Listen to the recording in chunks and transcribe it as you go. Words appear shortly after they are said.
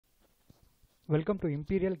Welcome to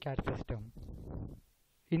Imperial CAD system.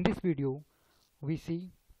 In this video we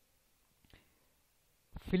see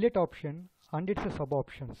fillet option and its sub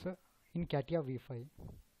options in Catia V5.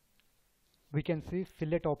 We can see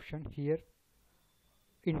fillet option here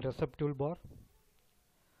in recipe toolbar.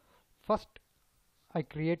 First I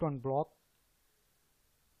create one block,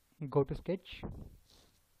 go to sketch,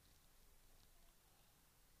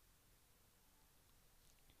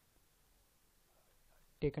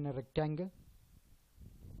 take a rectangle,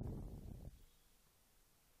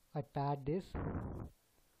 I pad this,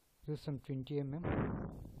 use some 20 mm.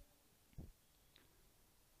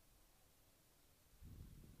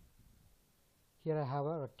 Here I have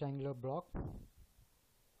a rectangular block.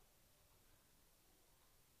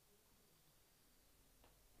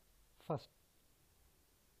 First,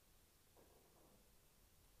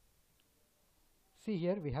 see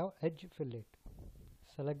here we have edge fillet.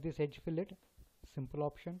 Select this edge fillet, simple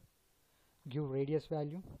option, give radius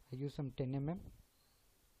value, I use some 10 mm.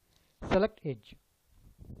 Select edge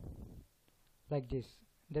like this,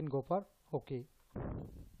 then go for OK.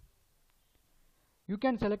 You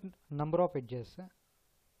can select number of edges.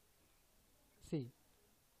 See,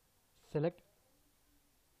 select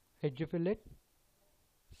edge fillet.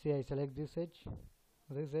 See, I select this edge,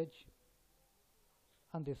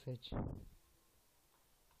 and this edge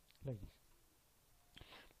like this.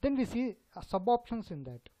 Then we see sub options in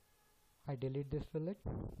that. I delete this fillet.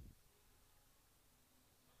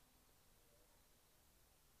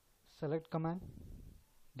 Select command,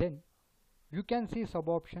 then you can see sub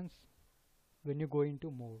options when you go into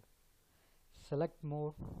mode. Select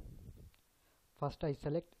more. First I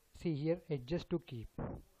select, see here edges to keep.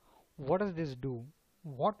 What does this do?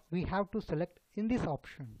 What we have to select in this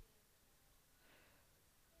option?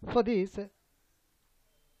 For this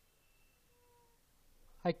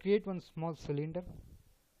I create one small cylinder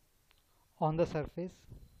on the surface.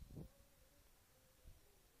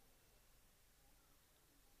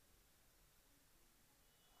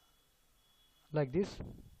 Like this.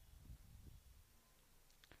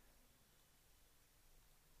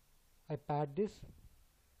 I pad this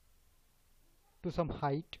to some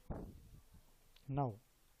height. Now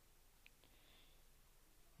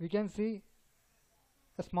we can see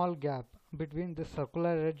a small gap between the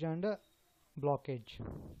circular edge and a block edge.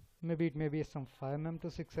 Maybe it may be some 5 mm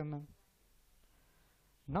to 6 mm.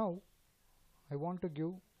 Now I want to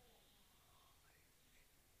give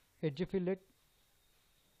edge fillet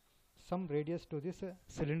some radius to this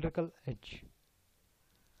cylindrical edge.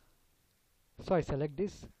 So I select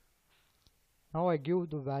this. Now I give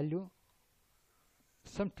the value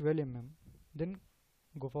some 12 mm. Then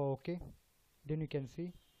go for OK. Then you can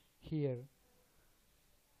see here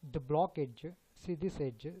the block edge. See, this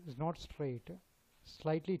edge is not straight,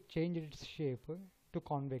 slightly changed its shape to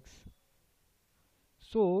convex.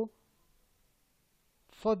 So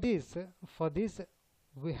for this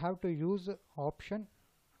we have to use option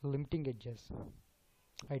limiting edges.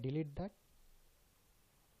 I delete that.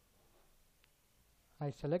 I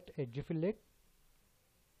select edge fillet.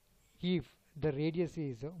 If the radius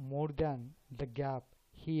is more than the gap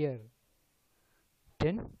here,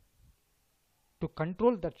 then to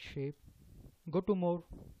control that shape, go to more,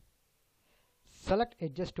 select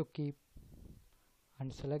edges to keep,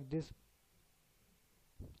 and select this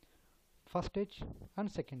first edge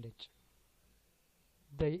and second edge.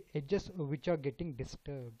 The edges which are getting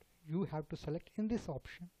disturbed, you have to select in this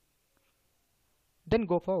option. Then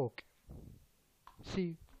go for OK.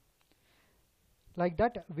 See, like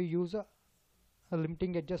that we use a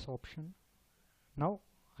limiting edges option. Now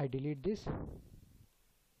I delete this.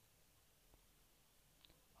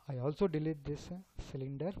 I also delete this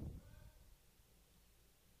cylinder.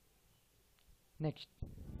 Next,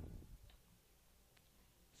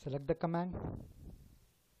 select the command,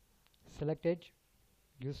 select edge,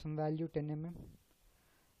 give some value 10 mm,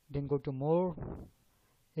 then go to more,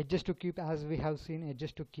 edges to keep, as we have seen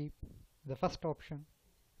edges to keep, the first option.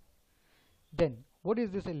 Then what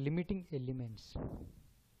is this limiting elements?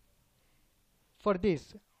 For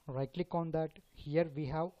this right click on that. Here we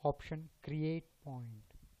have option create point.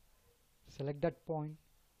 Select that point,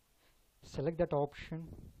 select that option.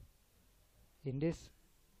 In this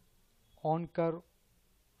on curve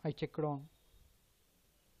I check it on.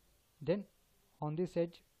 Then on this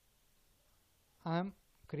edge I am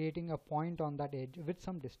creating a point on that edge with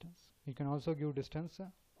some distance. You can also give distance,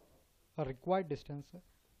 a required distance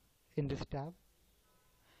in this tab.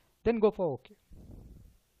 Then go for OK.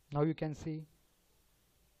 Now you can see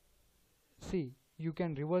you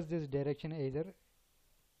can reverse this direction either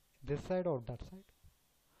this side or that side.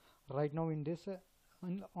 Right now in this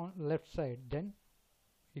on left side, then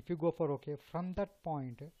If you go for OK, from that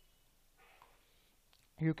point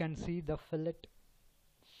you can see the fillet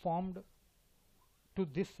formed to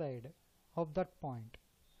this side of that point.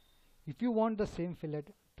 If you want the same fillet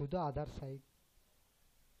to the other side,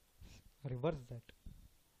 reverse that.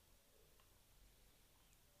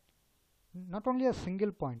 Not only a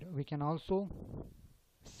single point, we can also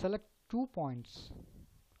select 2 points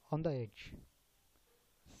on the edge.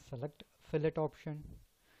 Select fillet option,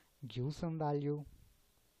 give some value,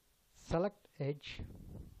 select edge,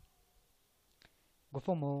 go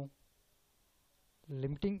for more,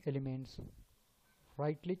 limiting elements,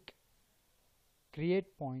 right click,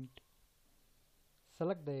 create point,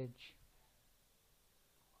 select the edge,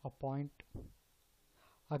 a point,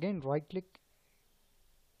 again right click,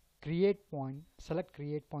 create point, select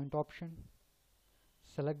create point option,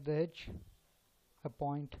 select the edge, a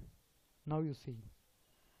point. Now you see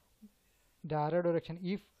the arrow direction.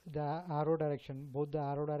 If the arrow direction, both the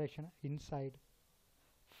arrow direction inside,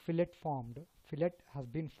 fillet has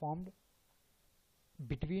been formed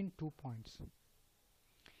between 2 points.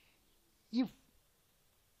 If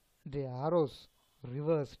the arrows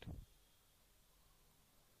reversed,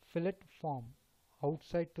 fillet form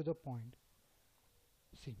outside to the point.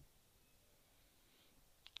 See,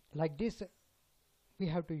 like this we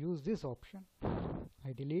have to use this option.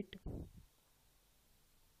 I delete,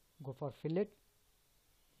 go for fillet,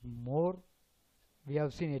 more. We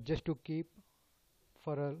have seen edges to keep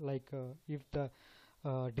for if the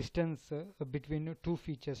distance between two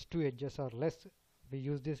features, two edges are less, we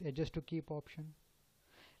use this edges to keep option.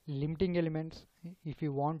 Limiting elements, if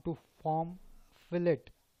you want to form fillet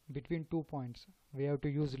between 2 points, we have to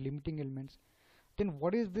use limiting elements. Then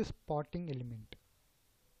what is this parting element?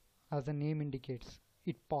 As the name indicates,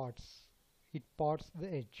 it parts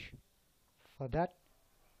the edge. For that,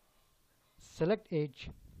 select edge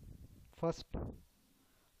first,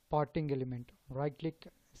 parting element, right click,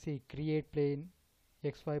 see create plane,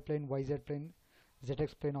 xy plane, yz plane,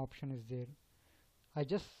 zx plane option is there. I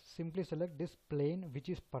just simply select this plane which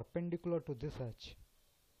is perpendicular to this edge.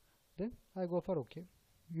 Then I go for OK.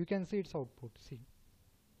 You can see its output. See,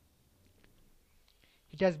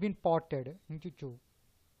 it has been parted into 2.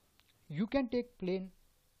 You can take plane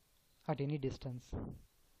at any distance.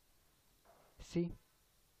 See,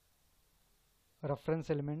 reference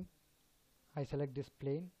element, I select this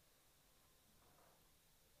plane,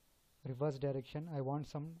 reverse direction, I want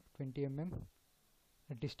some 20 mm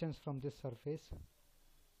distance from this surface.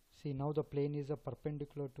 See, now the plane is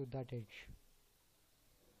perpendicular to that edge.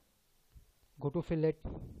 Go to fillet,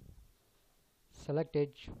 select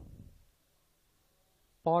edge,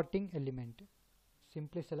 parting element,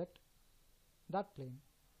 simply select that plane,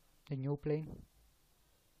 a new plane,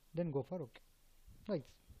 then go for OK. Right.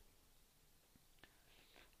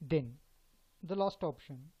 Then the last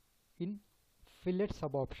option in fillet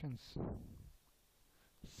sub options,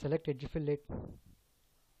 select edge fillet,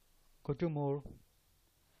 go to more,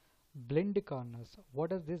 blend corners.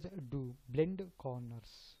 What does this do? Blend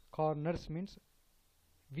corners. Corners means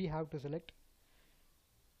we have to select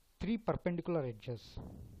 3 perpendicular edges.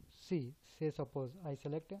 See, say suppose I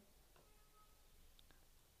select,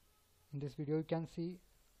 in this video you can see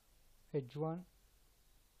edge 1,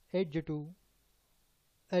 edge 2,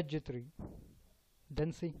 edge 3.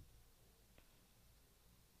 Then see,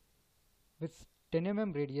 with 10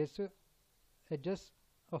 mm radius, edges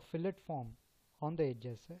a fillet form on the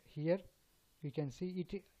edges. Here you can see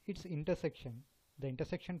its intersection, the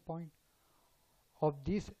intersection point of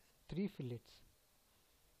these 3 fillets.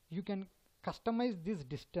 You can customize this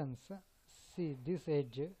distance. See, this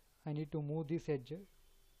edge, I need to move this edge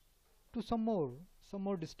to some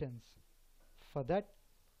more distance. For that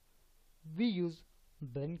we use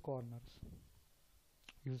blend corners,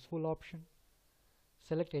 useful option.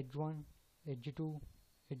 Select edge 1, edge 2,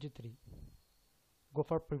 edge 3, go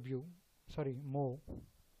for preview, more.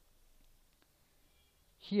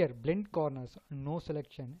 Here blend corners, no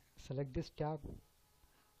selection, select this tab,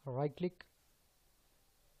 right click,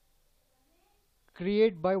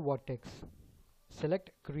 create by vertex,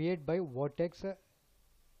 select create by vertex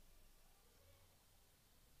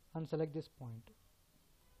and select this point.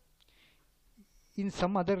 In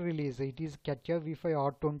some other release, it is Catia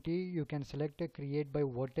V5 R20, you can select a create by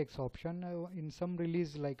vertex option. In some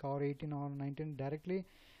release like R18 or 19, directly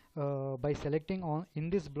by selecting on in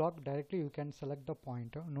this block, directly you can select the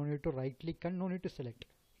point. No need to right click and no need to select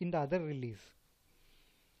in the other release.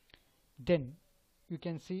 Then you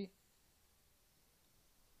can see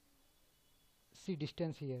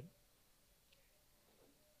distance here.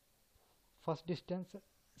 First distance,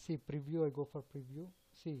 see preview, I go for preview.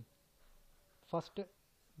 See, first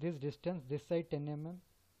this distance, this side 10 mm,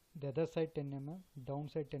 the other side 10 mm,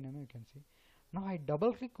 downside 10 mm, you can see. Now I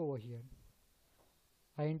double click over here,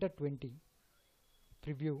 I enter 20,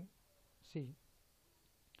 preview, see,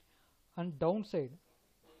 and downside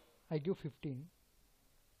I give 15,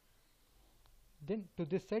 then to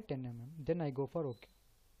this side 10 mm, then I go for OK.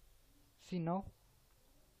 See, now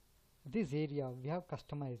this area we have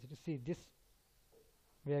customized. See, this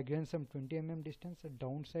we are given some 20 mm distance,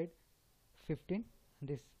 downside 15, and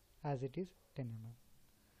this as it is 10 mm.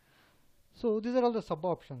 So these are all the sub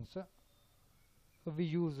options we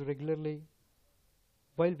use regularly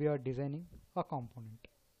while we are designing a component.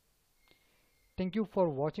 Thank you for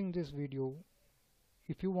watching this video.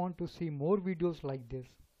 If you want to see more videos like this,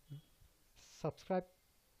 subscribe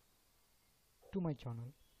to my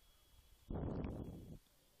channel.